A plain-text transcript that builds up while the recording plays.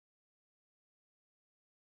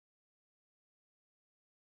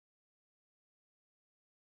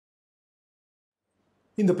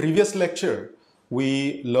In the previous lecture,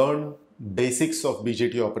 we learned basics of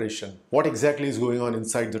BJT operation. What exactly is going on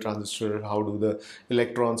inside the transistor? How do the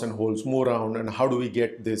electrons and holes move around? And how do we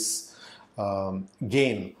get this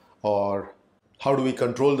gain, or how do we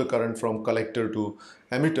control the current from collector to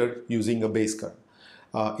emitter using a base current?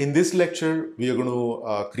 In this lecture, we are going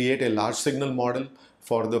to create a large signal model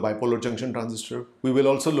for the bipolar junction transistor. We will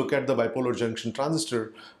also look at the bipolar junction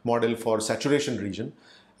transistor model for saturation region,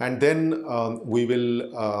 and then we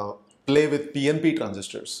will play with PNP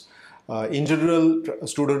transistors. In general,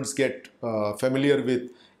 students get familiar with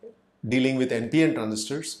dealing with NPN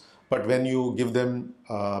transistors, but when you give them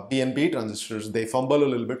PNP transistors, they fumble a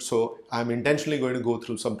little bit. So I'm intentionally going to go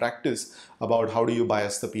through some practice about how do you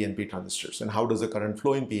bias the PNP transistors and how does the current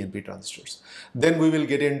flow in PNP transistors. Then we will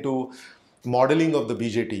get into modeling of the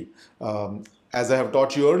BJT. As I have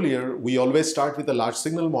taught you earlier, we always start with a large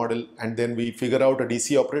signal model, and then we figure out a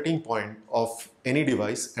DC operating point of any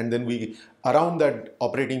device, and then we, around that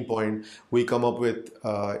operating point, we come up with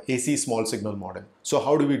AC small signal model. So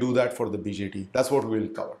how do we do that for the BJT? That's what we will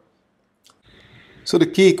cover. So the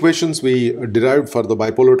key equations we derived for the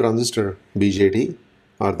bipolar transistor BJT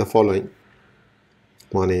are the following.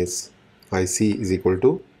 One is IC is equal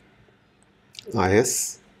to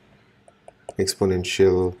IS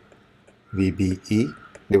exponential VBE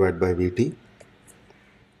divided by VT,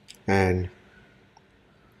 and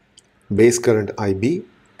base current IB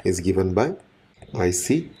is given by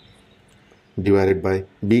IC divided by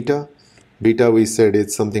beta. Beta we said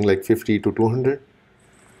it's something like 50 to 200,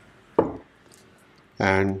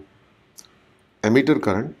 and emitter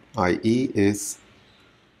current IE is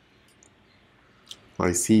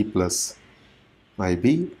IC plus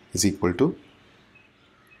IB is equal to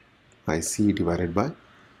IC divided by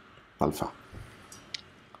alpha,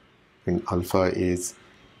 and alpha is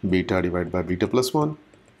beta divided by beta plus 1.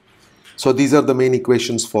 So these are the main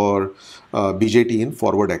equations for BJT in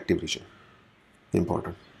forward active region.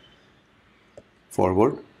 Important.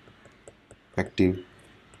 Forward active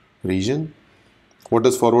region. What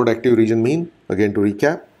does forward active region mean? Again, to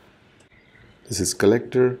recap, this is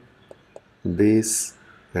collector, base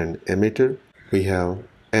and emitter. We have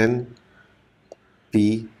N,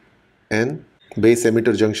 P, N. Base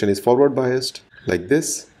emitter junction is forward biased like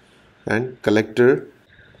this, and collector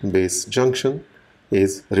base junction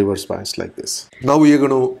is reverse biased like this. Now we are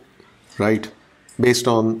going to write, based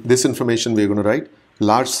on this information, we are going to write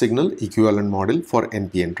large signal equivalent model for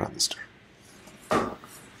NPN transistor.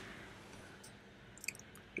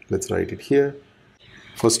 Let's write it here.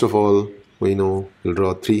 First of all, we know we'll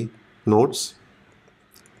draw three nodes: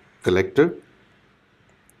 collector,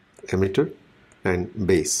 emitter and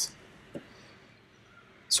base.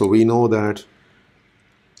 So we know that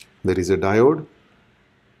there is a diode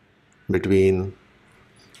between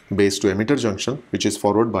base to emitter junction which is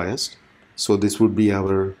forward biased. So this would be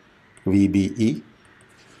our VBE,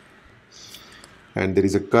 and there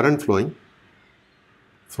is a current flowing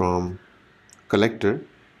from collector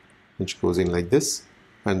which goes in like this,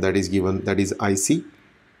 and that is given, that is IC,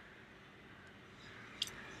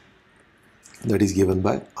 that is given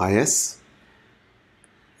by IS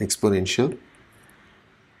exponential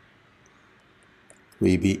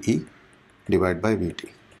VBE divided by VT,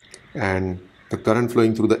 and the current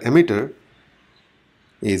flowing through the emitter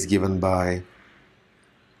is given by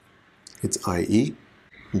its IE,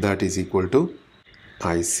 that is equal to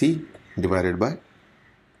IC divided by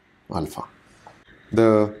alpha.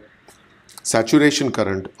 The saturation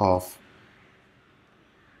current of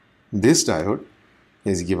this diode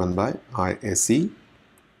is given by ISE,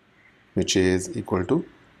 which is equal to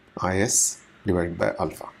IS divided by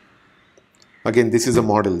alpha. Again, this is a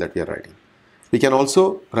model that we are writing. We can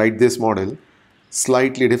also write this model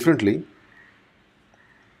slightly differently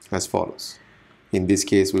as follows. In this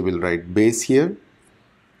case, we will write base here,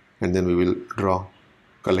 and then we will draw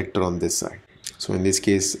collector on this side. So in this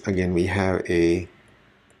case, again, we have a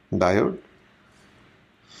diode,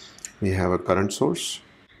 we have a current source.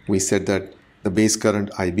 We said that the base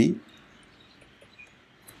current IB,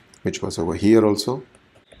 which was over here also,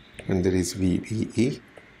 and there is VBE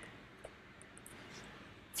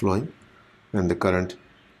flowing, and the current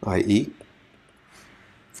IE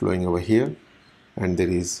flowing over here, and there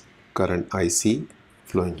is current IC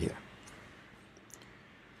flowing here.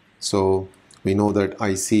 So we know that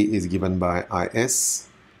IC is given by IS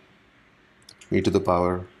e to the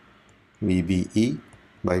power VBE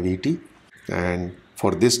by VT, and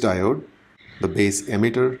for this diode, the base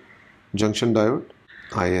emitter junction diode,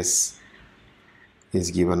 IS is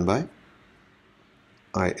given by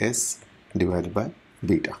IS divided by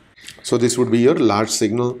beta. So this would be your large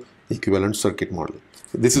signal equivalent circuit model.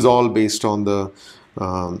 This is all based on the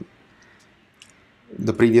the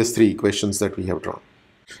previous three equations that we have drawn.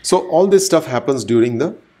 So all this stuff happens during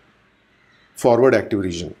the forward active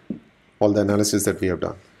region, all the analysis that we have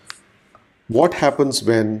done. What happens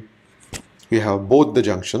when we have both the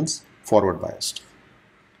junctions forward biased,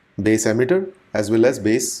 base emitter as well as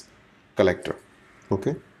base collector?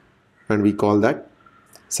 Okay, and we call that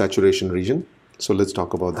saturation region. So let's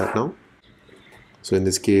talk about that now. So in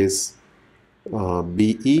this case,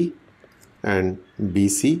 BE and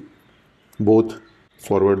BC both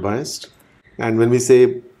forward biased, and when we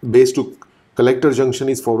say base to collector junction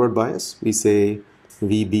is forward biased, we say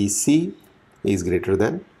VBC is greater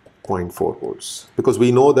than 0.4 volts, because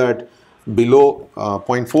we know that below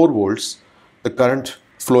 0.4 volts the current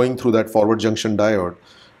flowing through that forward junction diode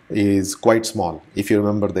is quite small, if you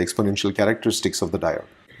remember the exponential characteristics of the diode.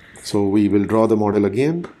 So we will draw the model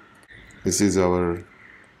again. This is our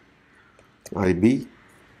IB,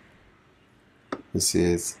 this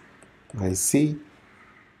is IC,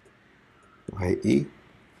 IE,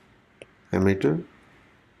 emitter,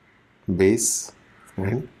 base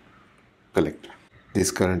and collector.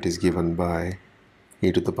 This current is given by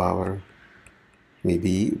e to the power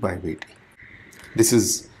VBE by VT. This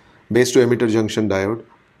is base to emitter junction diode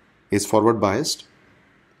is forward biased.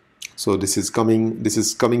 So this is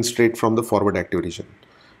coming straight from the forward active region.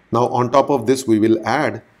 Now on top of this we will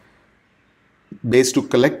add base to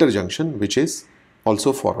collector junction, which is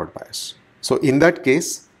also forward biased. So in that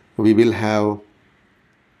case we will have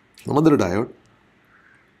another diode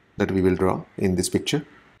that we will draw in this picture,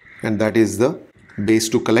 and that is the base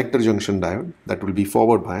to collector junction diode that will be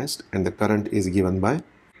forward biased, and the current is given by,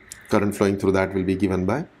 current flowing through that will be given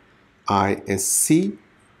by ISC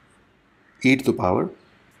e to the power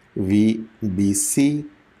VBC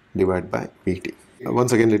divided by VT.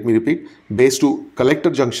 Once again let me repeat, base to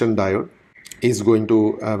collector junction diode is going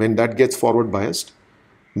to, when that gets forward biased,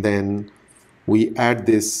 then we add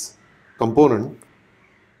this component.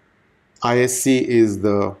 ISC is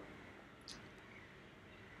the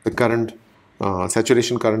current,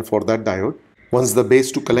 saturation current for that diode. Once the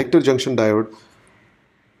base to collector junction diode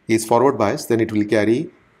is forward biased, then it will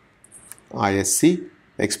carry ISC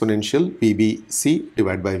exponential VBC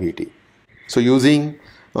divided by VT. So using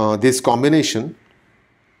this combination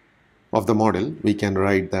of the model, we can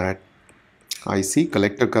write that IC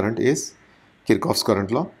collector current is Kirchhoff's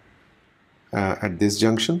current law at this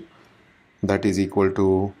junction, that is equal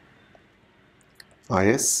to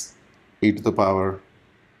IS e to the power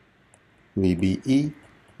VBE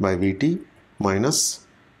by VT minus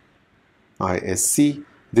ISC.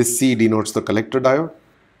 This C denotes the collector diode,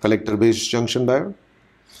 collector base junction diode,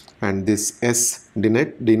 and this S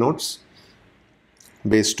denotes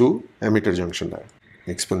base to emitter junction diode.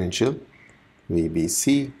 Exponential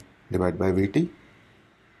VBC divided by VT,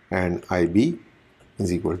 and IB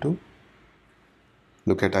is equal to,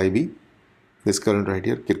 look at IB, this current right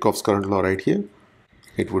here, Kirchhoff's current law right here,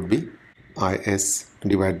 it would be IS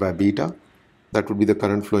divided by beta. That would be the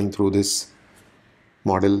current flowing through this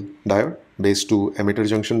model diode, base to emitter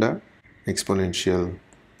junction diode, exponential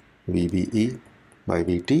VBE by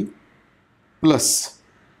VT plus,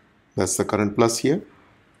 that's the current plus here,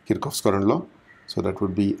 Kirchhoff's current law, so that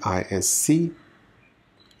would be ISC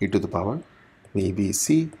e to the power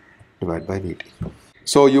VBC divided by VT.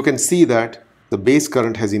 So you can see that the base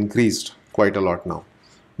current has increased quite a lot now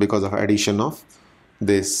because of addition of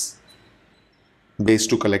this base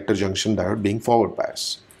to collector junction diode being forward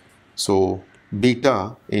biased. So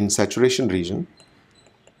beta in saturation region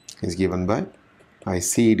is given by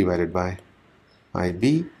IC divided by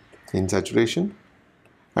IB in saturation,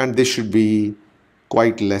 and this should be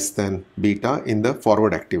quite less than beta in the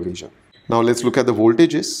forward active region. Now let's look at the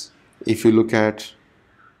voltages. If you look at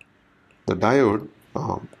the diode,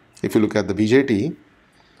 if you look at the BJT,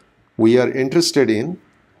 we are interested in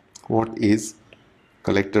what is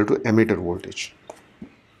collector to emitter voltage.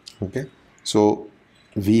 Okay, so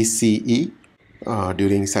VCE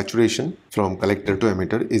during saturation from collector to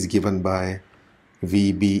emitter is given by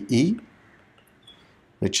VBE,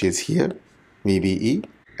 which is here, VBE,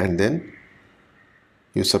 and then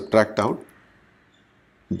you subtract out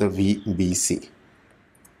the VBC,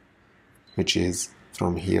 which is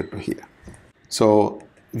from here to here. So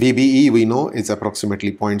VBE we know is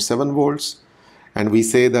approximately 0.7 volts, and we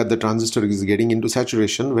say that the transistor is getting into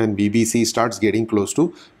saturation when VBC starts getting close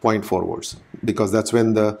to 0.4 volts, because that's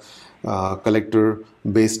when the collector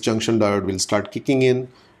base junction diode will start kicking in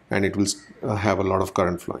and it will have a lot of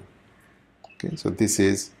current flowing. Okay, so this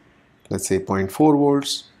is, let's say, 0.4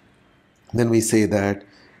 volts. Then we say that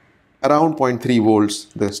around 0.3 volts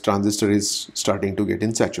this transistor is starting to get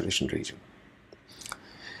in saturation region,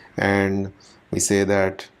 and we say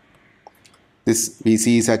that this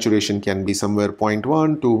VCE saturation can be somewhere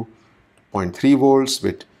 0.1 to 0.3 volts,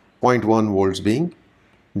 with 0.1 volts being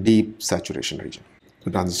deep saturation region.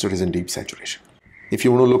 The transistor is in deep saturation. If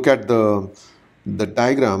you want to look at the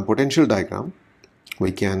diagram, potential diagram,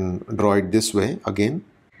 we can draw it this way again.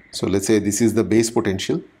 So let's say this is the base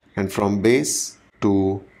potential, and from base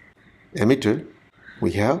to emitter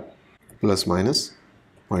we have plus minus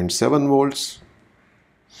 0.7 volts,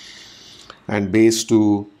 and base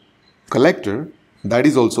to collector, that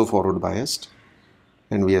is also forward biased,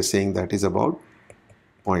 and we are saying that is about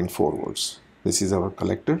 0.4 volts. This is our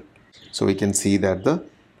collector. So we can see that the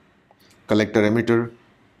collector to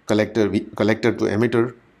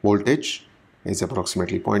emitter voltage is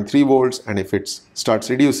approximately 0.3 volts, and if it starts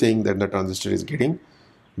reducing, then the transistor is getting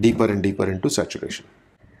deeper and deeper into saturation.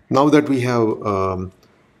 Now that we have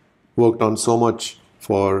worked on so much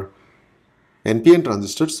for NPN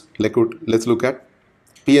transistors, let's look at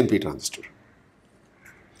PNP transistor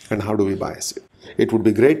and how do we bias it. It would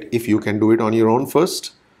be great if you can do it on your own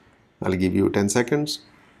first. I'll give you 10 seconds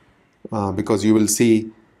because you will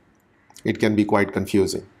see it can be quite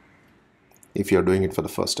confusing if you're doing it for the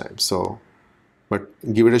first time. So, but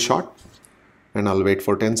give it a shot, and I'll wait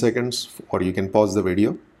for 10 seconds, or you can pause the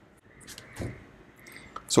video.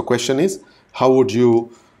 So question is, how would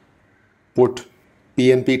you put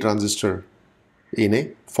PNP transistor in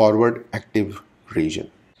a forward active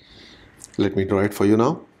region? Let me draw it for you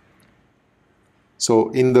now. So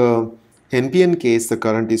in the NPN case, the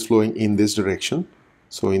current is flowing in this direction.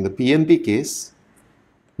 So in the PNP case,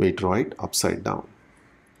 we draw it upside down,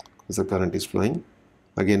 because the current is flowing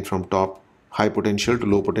again from top, high potential to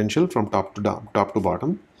low potential, from top to down, top to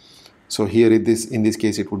bottom. So here in this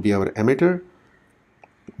case it would be our emitter,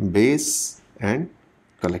 base and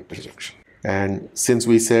collector junction. And since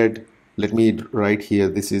we said, let me write here,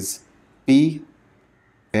 this is P,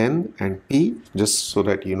 N and P, just so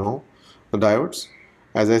that you know the diodes.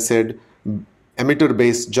 As I said, emitter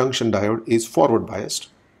base junction diode is forward biased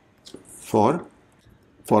for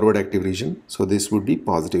forward active region. So this would be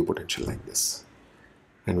positive potential like this,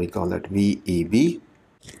 and we call that VEB.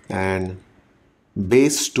 And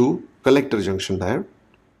base to collector junction diode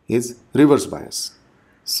is reverse bias.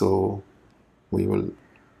 So we will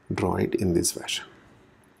draw it in this fashion,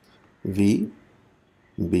 VBC.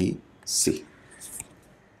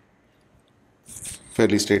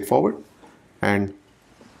 Fairly straightforward. And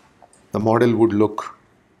the model would look,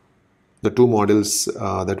 the two models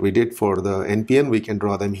that we did for the NPN, we can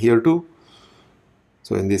draw them here too.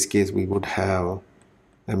 So in this case we would have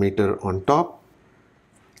emitter on top,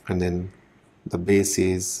 and then the base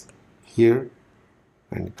is here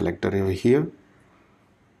and collector over here.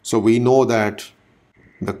 So we know that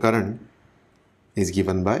the current is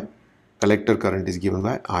given by, collector current is given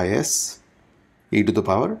by IS e to the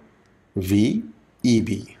power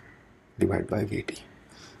VEB divided by VT,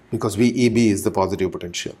 because VEB is the positive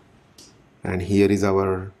potential, and here is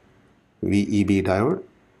our VEB diode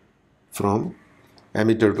from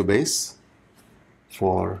emitter to base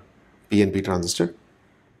for PNP transistor.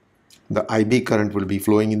 The IB current will be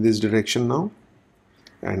flowing in this direction now,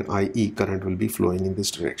 and IE current will be flowing in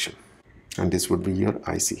this direction, and this would be your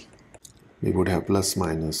IC. We would have plus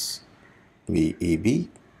minus VEB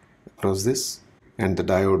across this, and the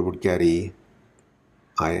diode would carry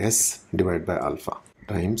IS divided by alpha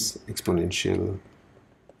times exponential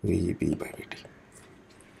VEB by VT.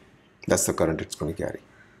 That's the current it's going to carry.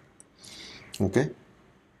 Okay,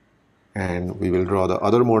 and we will draw the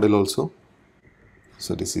other model also.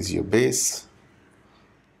 So this is your base,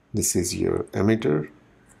 this is your emitter,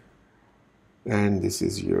 and this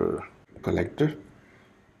is your collector.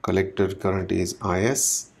 Collector current is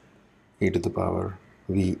IS e to the power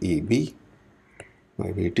VEB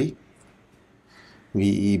by VT.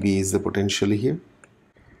 VEB is the potential here,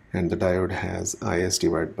 and the diode has IS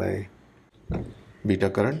divided by beta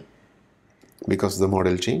current because of the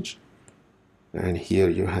model change, and here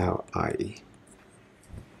you have IE.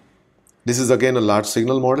 This is again a large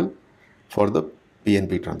signal model for the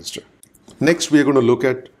PNP transistor. Next we are going to look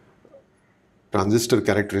at transistor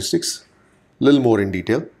characteristics a little more in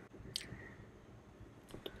detail.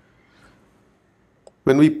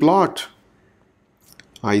 When we plot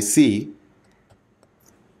IC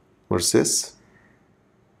versus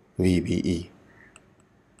VBE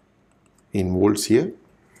in volts here,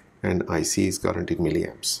 and IC is current in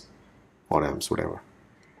milliamps or amps, whatever,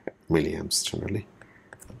 milliamps generally.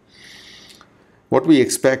 What we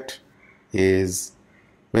expect is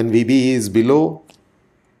when VBE is below,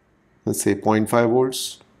 let's say 0.5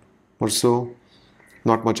 volts or so,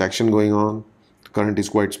 not much action going on, the current is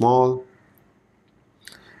quite small,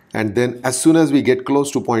 And then as soon as we get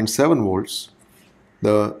close to 0.7 volts,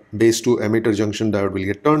 the base to emitter junction diode will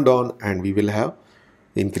get turned on and we will have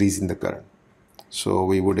increase in the current. So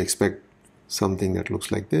we would expect something that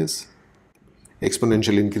looks like this,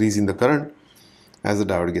 exponential increase in the current as the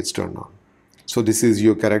diode gets turned on. So this is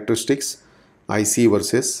your characteristics, IC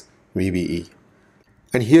versus VBE.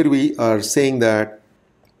 And here we are saying that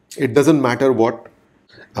it doesn't matter what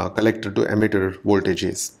collector to emitter voltage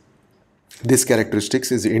is. This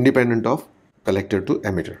characteristics is independent of collector to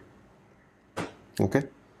emitter. Okay,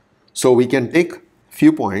 so we can take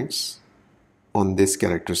few points on this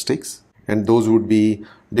characteristics, and those would be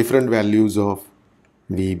different values of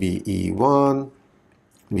VBE1,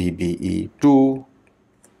 VBE2,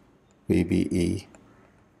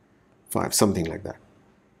 VBE5, something like that.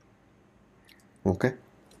 Okay,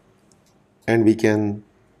 and we can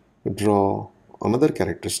draw another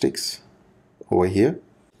characteristics over here,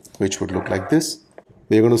 which would look like this.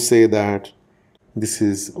 We are going to say that this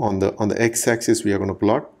is on the x-axis we are going to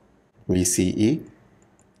plot VCE,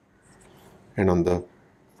 and on the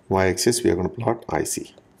y-axis we are going to plot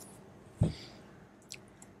IC.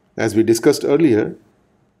 As we discussed earlier,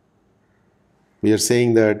 we are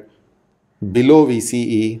saying that below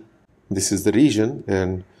VCE, this is the region,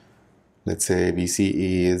 and let's say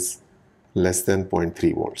VCE is less than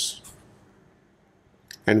 0.3 volts.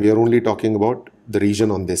 And we are only talking about the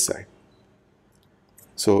region on this side.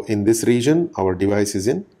 So in this region, our device is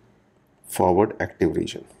in forward active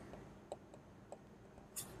region.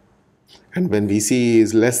 And when VCE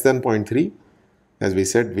is less than 0.3, as we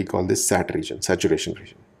said, we call this SAT region, saturation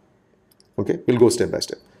region. Okay, we'll go step by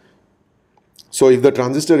step. So if the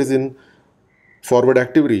transistor is in forward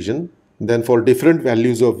active region, then for different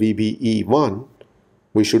values of VBE1,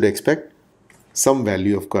 we should expect some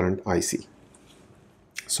value of current IC.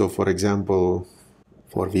 So for example,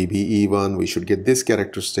 for VBE1, we should get this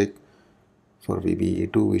characteristic. For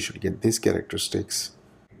VBE2, we should get this characteristics.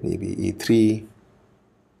 VBE3,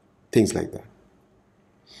 things like that.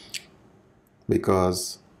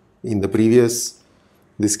 Because in the previous,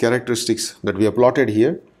 these characteristics that we have plotted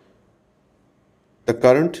here, the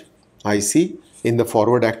current IC in the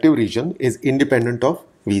forward active region is independent of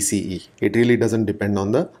VCE. It really doesn't depend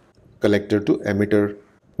on the collector to emitter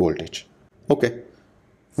voltage. Okay.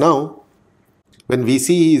 Now, when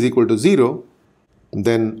VCE is equal to 0,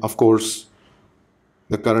 then of course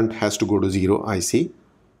the current has to go to 0 IC.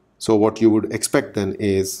 So what you would expect then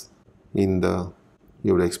is you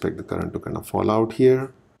would expect the current to kind of fall out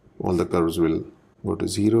here. All the curves will go to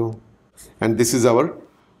 0. And this is our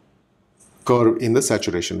curve in the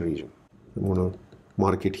saturation region. I'm going to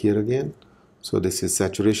mark it here again. So this is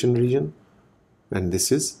saturation region and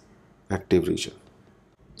this is active region.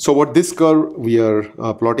 So what this curve we are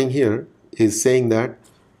plotting here is saying that,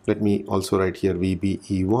 let me also write here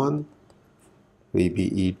VBE1,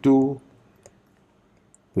 VBE2,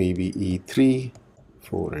 VBE3,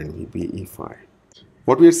 4 and VBE5.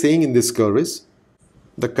 What we are saying in this curve is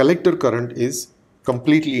the collector current is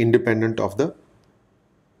completely independent of the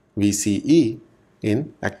VCE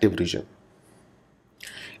in active region.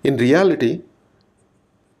 In reality,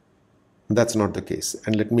 that's not the case,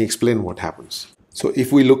 and let me explain what happens. So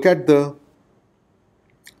if we look at the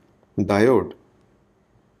diode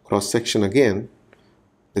cross section again,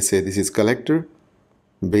 let's say this is collector,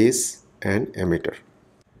 base and emitter.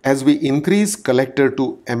 As we increase collector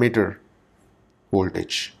to emitter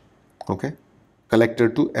voltage, okay, collector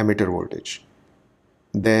to emitter voltage,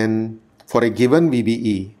 then for a given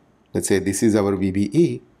VBE, let's say this is our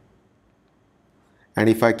VBE, and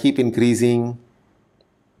if I keep increasing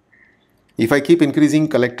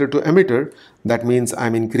collector to emitter, that means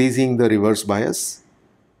I'm increasing the reverse bias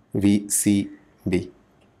VCB.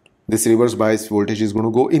 This reverse bias voltage is going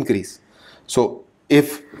to go increase. So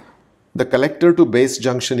if the collector to base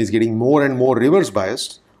junction is getting more and more reverse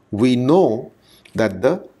biased, we know that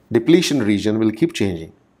the depletion region will keep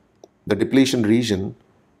changing. The depletion region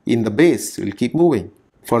in the base will keep moving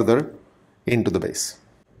further into the base.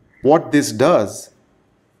 What this does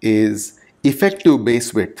is effective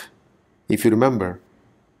base width. If you remember,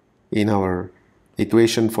 in our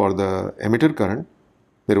equation for the emitter current,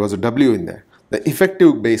 there was a W in there. The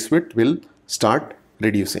effective base width will start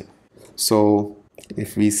reducing. So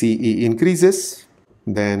if VCE increases,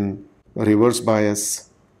 then reverse bias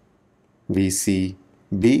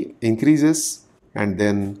VCB increases, and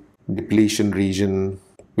then depletion region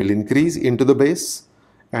will increase into the base,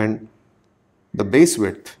 and the base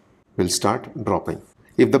width will start dropping.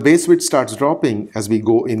 If the base width starts dropping as we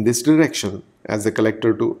go in this direction, as the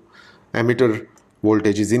collector to emitter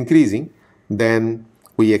voltage is increasing, then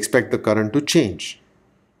we expect the current to change.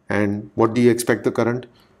 And what do you expect the current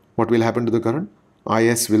what will happen to the current?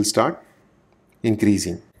 Is will start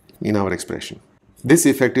increasing in our expression. This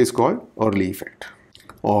effect is called early effect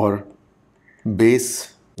or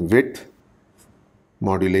base width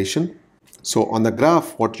modulation. So on the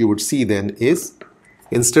graph, what you would see then is,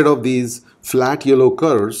 instead of these flat yellow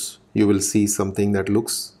curves, you will see something that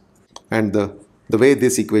looks, and the way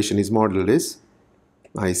this equation is modeled is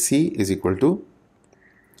IC is equal to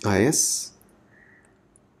IS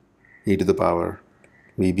e to the power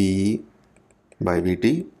VBE by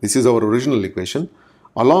VT. This is our original equation.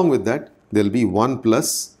 Along with that, there will be 1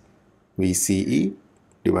 plus VCE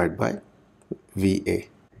divided by VA.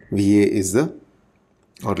 VA is the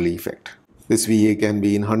early effect. This VA can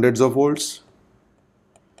be in hundreds of volts.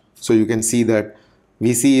 So you can see that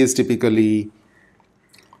VC is typically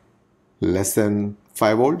less than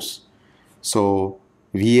 5 volts. So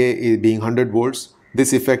VA is being 100 volts.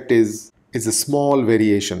 This effect is a small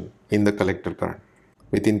variation in the collector current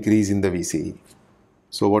with increase in the VCE.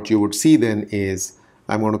 So what you would see then is,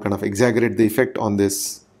 I'm going to kind of exaggerate the effect on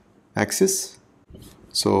this axis.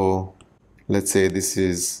 So let's say this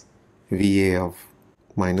is VA of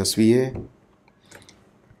minus VA.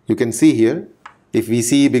 You can see here, if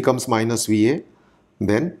VCE becomes minus VA,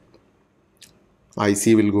 then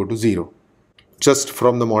IC will go to 0, just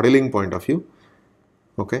from the modeling point of view.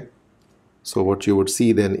 Okay, so what you would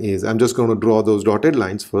see then is, I'm just going to draw those dotted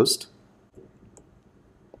lines first,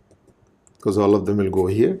 because all of them will go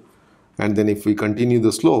here, and then if we continue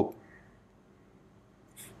the slope,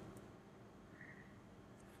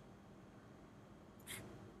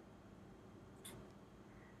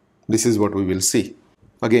 this is what we will see.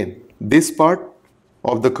 Again, this part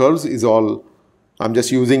of the curves is all, I'm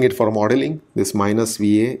just using it for modeling. This minus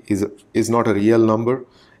VA is not a real number.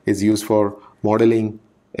 It's used for modeling,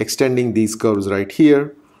 extending these curves right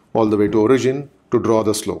here all the way to origin to draw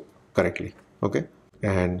the slope correctly. Okay,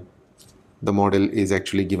 and the model is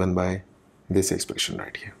actually given by this expression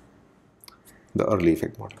right here, the early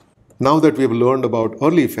effect model. Now that we have learned about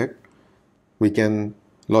early effect, we can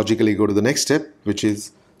logically go to the next step, which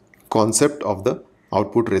is concept of the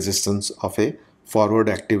output resistance of a forward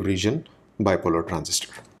active region bipolar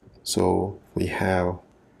transistor. So we have,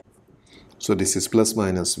 so this is plus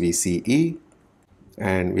minus VCE,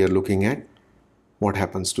 and we are looking at what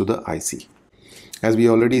happens to the IC. As we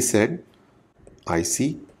already said,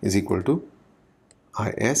 IC is equal to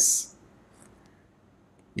IS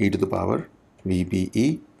e to the power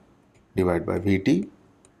VBE divided by VT.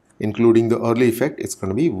 Including the early effect, it's going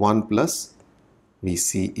to be 1 plus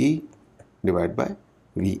VCE divided by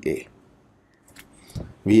VA.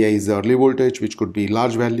 VA is the early voltage, which could be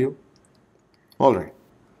large value. All right.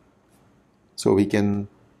 So we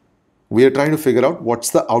are trying to figure out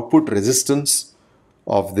what's the output resistance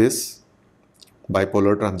of this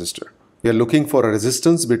bipolar transistor. We are looking for a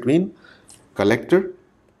resistance between collector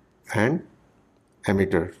and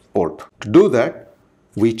emitter port. To do that,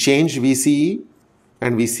 we change VCE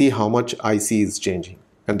and we see how much IC is changing,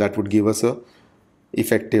 and that would give us a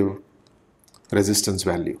effective resistance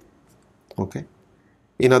value. Okay.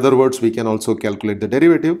 In other words, we can also calculate the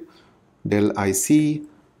derivative, del IC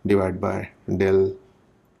divided by del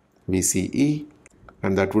VCE,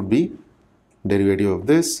 and that would be derivative of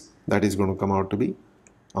this. That is going to come out to be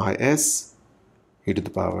IS e to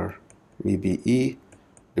the power VBE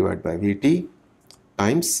divided by VT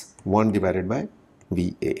times 1 divided by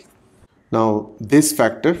VA. Now this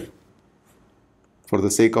factor, for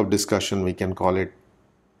the sake of discussion, we can call it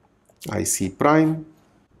IC prime.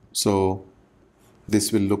 So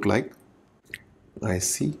this will look like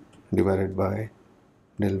IC divided by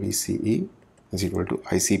del VCE is equal to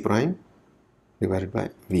IC prime divided by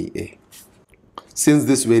VA. Since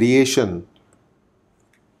this variation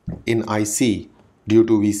in IC due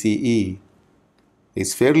to VCE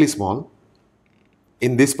is fairly small,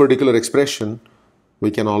 in this particular expression, we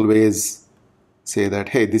can always say that,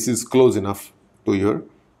 hey, this is close enough to your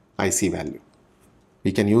IC value.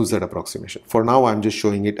 We can use that approximation. For now, I'm just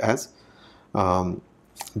showing it as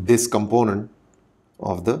this component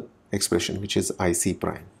of the expression, which is IC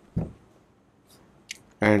prime.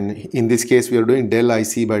 And in this case, we are doing del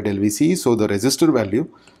IC by del VCE. So the resistor value,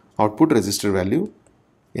 output resistor value,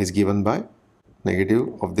 is given by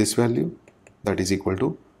negative of this value, that is equal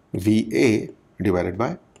to VA divided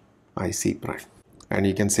by IC prime. And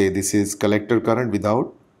you can say this is collector current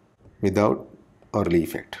without early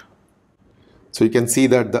effect. So you can see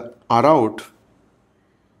that the R out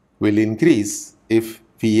will increase if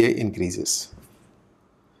VA increases.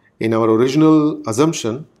 In our original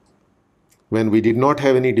assumption, when we did not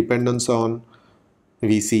have any dependence on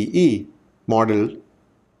VCE model,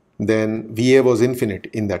 then VA was infinite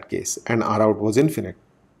in that case and R out was infinite.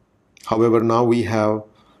 However, now we have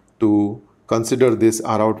to consider this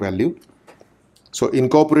R out value. So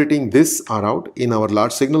incorporating this R out in our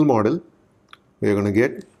large signal model, we are going to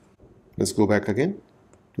get, let's go back again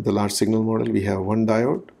to the large signal model. We have one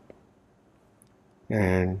diode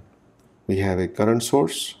and we have a current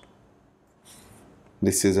source.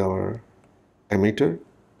 This is our emitter,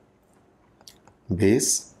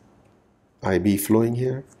 base, IB flowing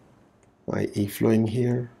here, IE flowing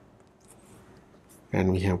here,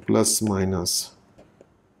 and we have plus minus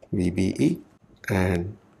VBE,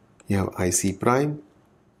 and you have IC prime,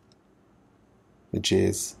 which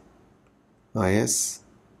is IS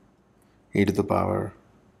e to the power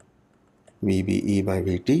VBE by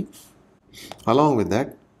VT. Along with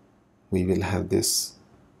that, we will have this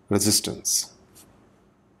resistance,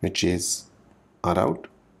 which is R out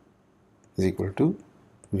is equal to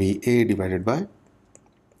VA divided by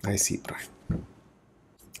IC prime,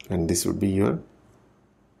 and this would be your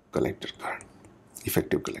collector current,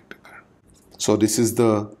 effective collector current. So this is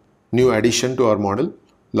the new addition to our model,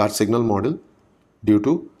 large signal model, due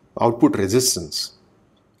to output resistance.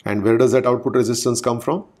 And where does that output resistance come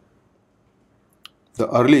from? The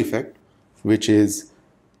early effect, which is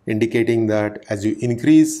indicating that as you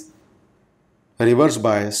increase reverse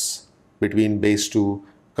bias between base to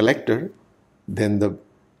collector, then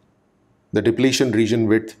the depletion region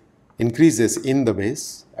width increases in the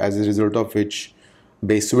base, as a result of which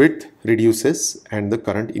base width reduces and the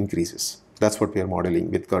current increases. That's what we are modeling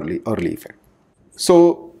with early effect.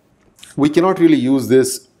 So we cannot really use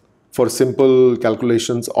this for simple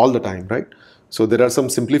calculations all the time, right? So there are some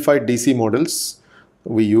simplified DC models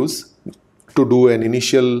we use to do an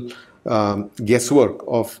initial guesswork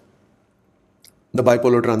of the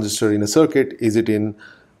bipolar transistor in a circuit. Is it in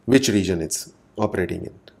which region it's operating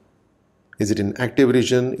in? Is it in active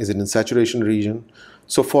region? Is it in saturation region?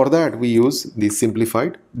 So for that, we use these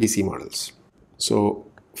simplified DC models. So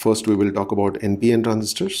first we will talk about NPN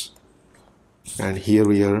transistors, and here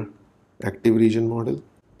we are active region model.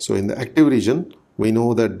 So in the active region, we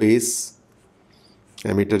know that base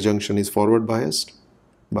emitter junction is forward biased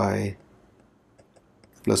by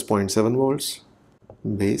plus 0.7 volts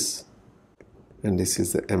base, and this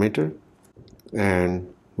is the emitter,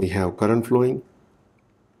 and we have current flowing,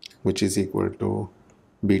 which is equal to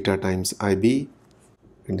beta times IB,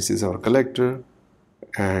 and this is our collector,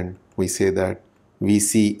 and we say that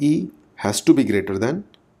VCE has to be greater than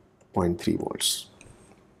 0.3 volts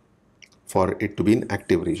for it to be in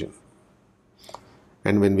active region.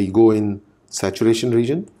 And when we go in saturation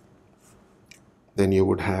region, then you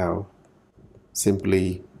would have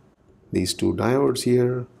simply these two diodes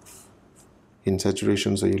here in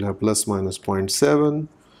saturation, so you'll have plus minus 0.7,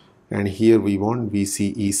 and here we want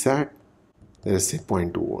VCE sat, let us say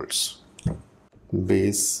 0.2 volts,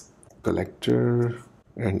 base, collector,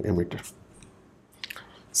 and emitter.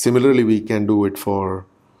 Similarly, we can do it for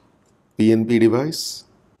PNP device,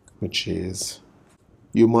 which is,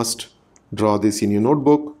 you must draw this in your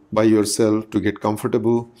notebook by yourself to get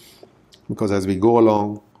comfortable, because as we go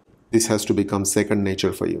along, this has to become second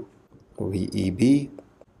nature for you. VEB,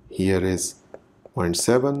 here is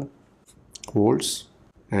 0.7 volts,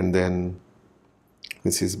 and then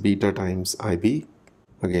this is beta times IB.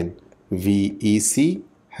 Again, VEC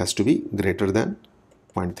has to be greater than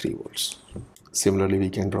 0.3 volts. Similarly, we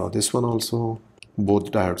can draw this one also.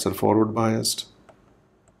 Both diodes are forward biased.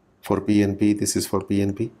 For PNP, this is for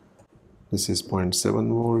PNP. This is 0.7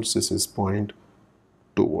 volts, this is 0.2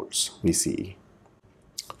 volts VCE.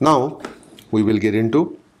 Now, we will get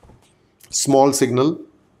into small signal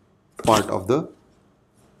part of the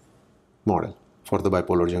model for the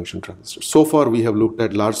bipolar junction transistor. So far, we have looked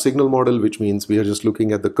at large signal model, which means we are just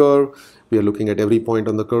looking at the curve. We are looking at every point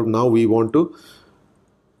on the curve. Now we want to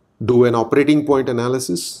do an operating point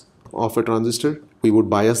analysis of a transistor. We would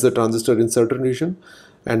bias the transistor in certain region,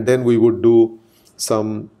 and then we would do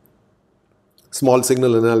some small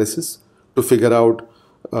signal analysis to figure out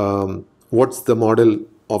what's the model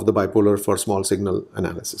of the bipolar for small signal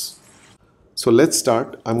analysis. So let's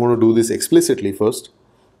start. I'm going to do this explicitly first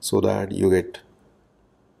so that you get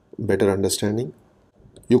better understanding.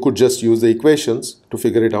 You could just use the equations to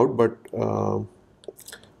figure it out, but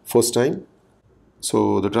first time.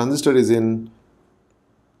 So the transistor is in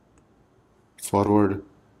forward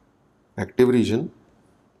active region,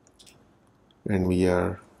 and we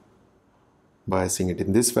are biasing it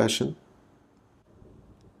in this fashion.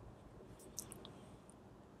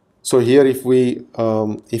 So here, if we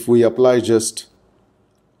apply just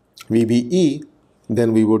VBE,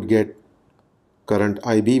 then we would get current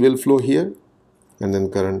IB will flow here, and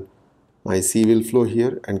then current IC will flow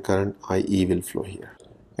here, and current IE will flow here.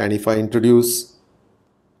 And if I introduce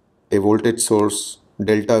a voltage source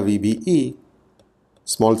delta VBE,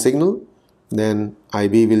 small signal, then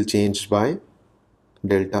IB will change by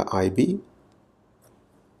delta IB,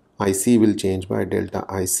 IC will change by delta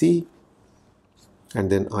IC, and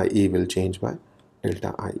then IE will change by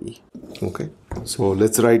delta IE. Okay, so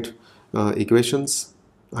let's write equations.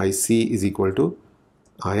 IC is equal to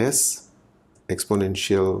IS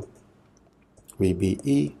exponential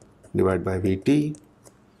VBE divided by VT,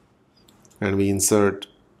 and we insert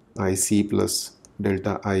IC plus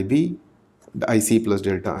delta IB, IC plus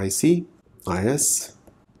delta IC, IS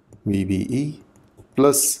VBE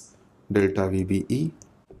plus delta VBE.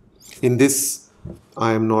 In this,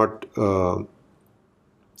 I am not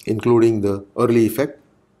including the early effect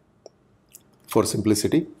for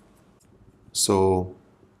simplicity. So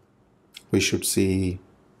we should see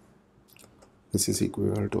this is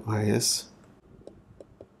equal to IS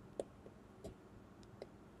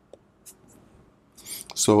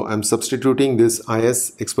So I'm substituting this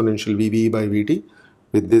IS exponential VBE by VT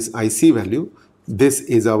with this IC value. This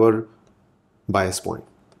is our bias point.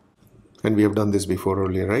 And we have done this before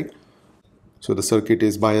earlier, right? So the circuit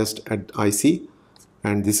is biased at IC,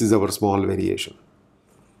 and this is our small variation.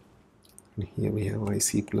 And here we have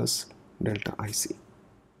IC plus delta IC.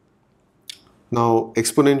 Now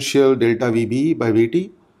exponential delta VBE by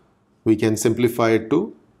VT, we can simplify it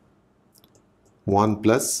to 1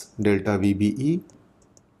 plus delta VBE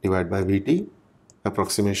divided by VT,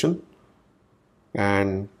 approximation,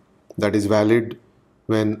 and that is valid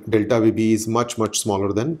when delta VBE is much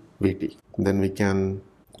smaller than VT. Then we can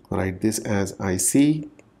write this as IC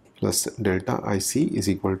plus delta IC is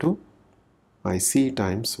equal to IC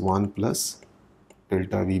times 1 plus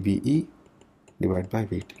delta VBE divided by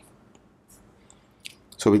VT.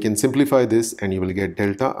 So we can simplify this and you will get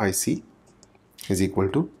delta IC is equal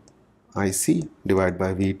to IC divided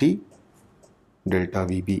by VT delta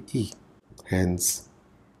VBE. Hence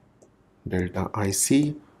delta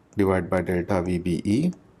IC divided by delta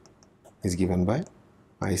VBE is given by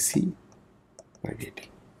IC by VT.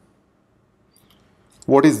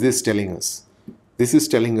 What is this telling us? This is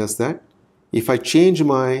telling us that if I change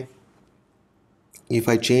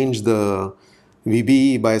the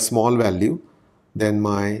VBE by a small value, then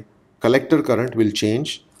my collector current will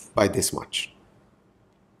change by this much.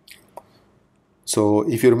 So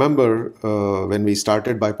if you remember, when we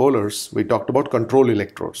started bipolars, we talked about control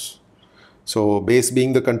electrodes. So base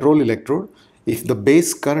being the control electrode, if the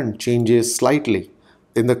base current changes slightly,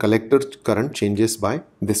 then the collector current changes by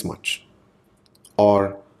this much.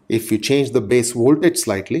 Or if you change the base voltage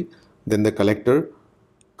slightly, then the collector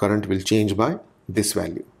current will change by this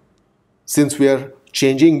value. Since we are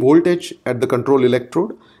changing voltage at the control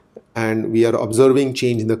electrode and we are observing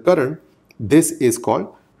change in the current, this is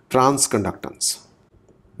called transconductance,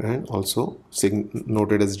 and also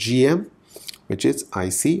noted as GM, which is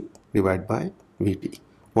IC divided by VT.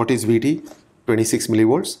 What is VT? 26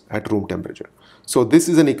 millivolts at room temperature. So this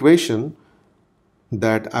is an equation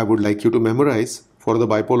that I would like you to memorize for the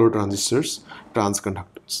bipolar transistors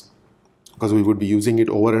transconductance, because we would be using it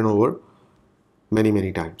over and over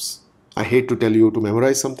many times. I hate to tell you to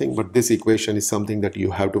memorize something, but this equation is something that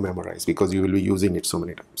you have to memorize because you will be using it so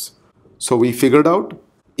many times. So we figured out,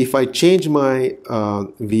 if I change my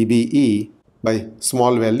VBE by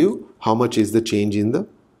small value, how much is the change in the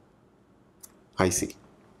IC?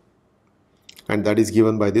 And that is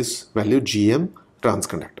given by this value GM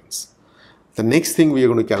transconductance. The next thing we are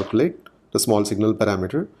going to calculate, the small signal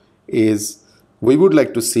parameter, is we would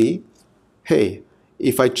like to see, hey,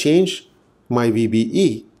 if I change my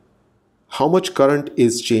VBE, how much current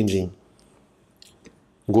is changing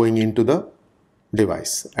going into the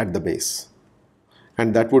device at the base,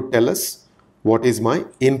 and that would tell us what is my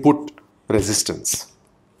input resistance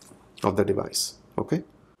of the device. Okay,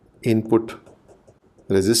 input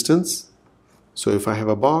resistance. So if I have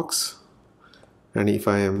a box and if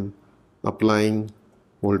I am applying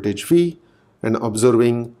voltage V and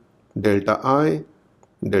observing delta I,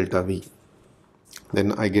 delta V,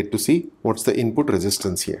 then I get to see what's the input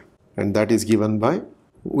resistance here. And that is given by,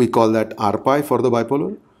 we call that R pi for the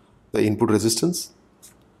bipolar, the input resistance.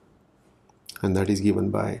 And that is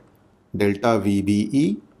given by delta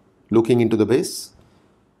VBE looking into the base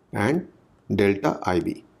and delta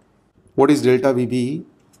IB. What is delta VBE?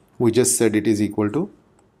 We just said it is equal to,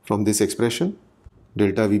 from this expression,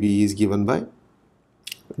 delta VBE is given by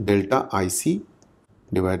delta IC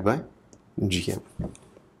divided by GM.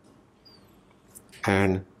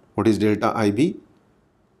 And what is delta IB?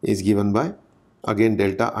 Is given by, again,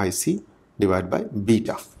 delta IC divided by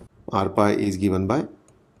beta. R pi is given by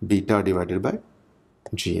beta divided by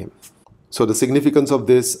GM. So the significance of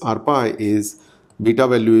this R pi is beta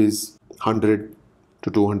value is 100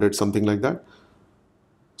 to 200, something like that.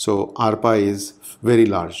 So R pi is very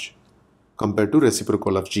large compared to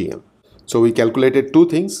reciprocal of GM. So we calculated two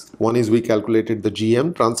things. One is we calculated the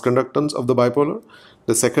GM, transconductance of the bipolar.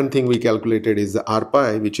 The second thing we calculated is the R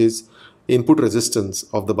pi, which is input resistance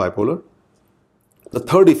of the bipolar. The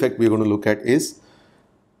third effect we're going to look at is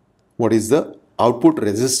what is the output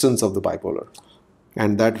resistance of the bipolar.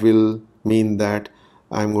 And that will mean that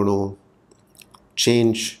I'm going to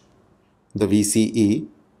change the VCE.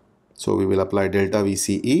 So we will apply delta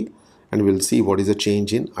VCE and we'll see what is the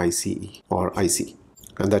change in ICE or IC.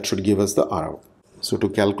 And that should give us the R out. So to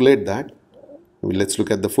calculate that, let's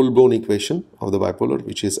look at the full-blown equation of the bipolar,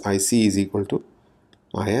 which is IC is equal to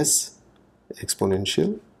IS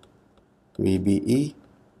exponential VBE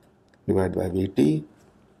divided by VT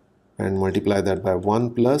and multiply that by 1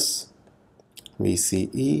 plus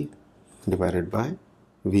VCE divided by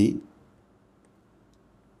V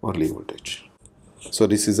early voltage. So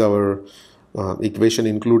this is our equation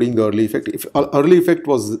including the early effect. If early effect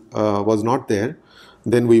was not there,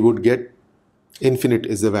 then we would get infinite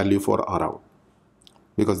is the value for R out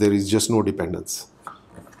because there is just no dependence.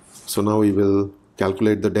 So now we will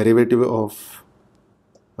calculate the derivative of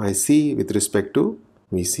IC with respect to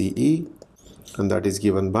VCE, and that is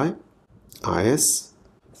given by IS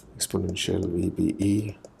exponential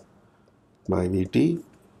VBE by VT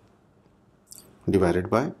divided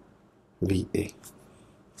by VA.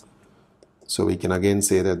 So we can again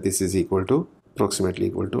say that this is equal to approximately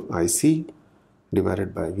equal to IC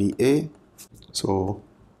divided by VA. So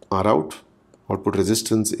R out, output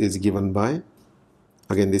resistance, is given by,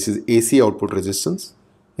 again this is AC output resistance,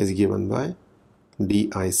 is given by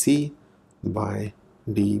DIC by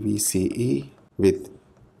DVCE with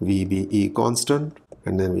VBE constant,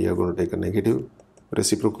 and then we are going to take a negative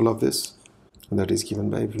reciprocal of this, and that is given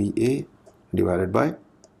by VA divided by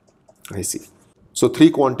IC. So three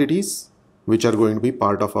quantities which are going to be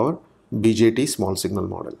part of our BJT small signal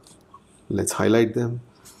model. Let's highlight them.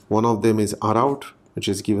 One of them is R out, which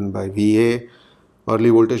is given by VA early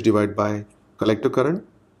voltage divided by collector current.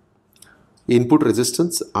 Input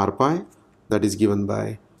resistance R pi, that is given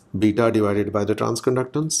by beta divided by the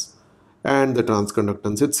transconductance, and the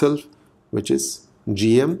transconductance itself, which is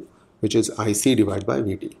GM, which is IC divided by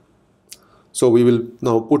VT. So we will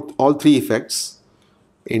now put all three effects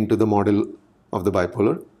into the model of the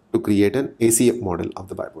bipolar to create an AC model of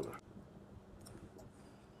the bipolar.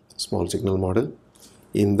 Small signal model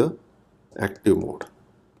in the active mode.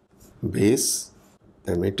 Base,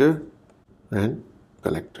 emitter and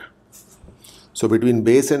collector. So between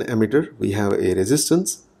base and emitter we have a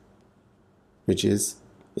resistance which is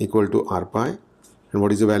equal to R pi, and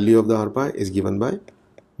what is the value of the R pi is given by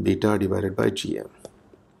beta divided by GM,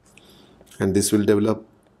 and this will develop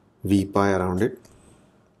V pi around it,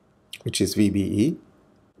 which is VBE,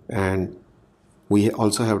 and we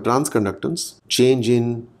also have transconductance. Change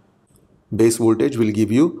in base voltage will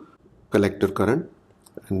give you collector current,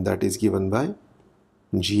 and that is given by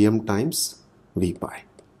GM times V pi.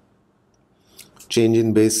 Change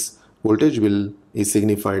in base voltage is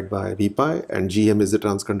signified by V pi, and GM is the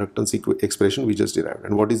transconductance expression we just derived.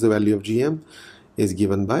 And what is the value of GM is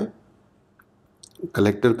given by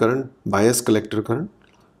collector current, bias collector current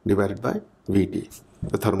divided by VT,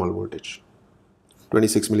 the thermal voltage,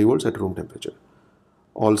 26 millivolts at room temperature.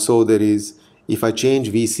 Also there is, if I change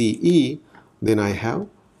VCE, then I have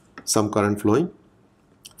some current flowing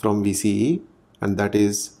from VCE, and that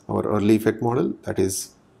is our early effect model, that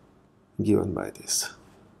is given by this,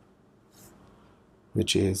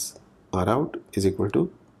 which is R out is equal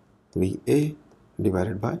to VA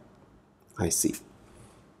divided by IC.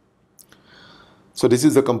 So this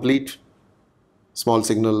is the complete small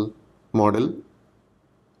signal model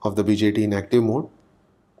of the BJT in active mode.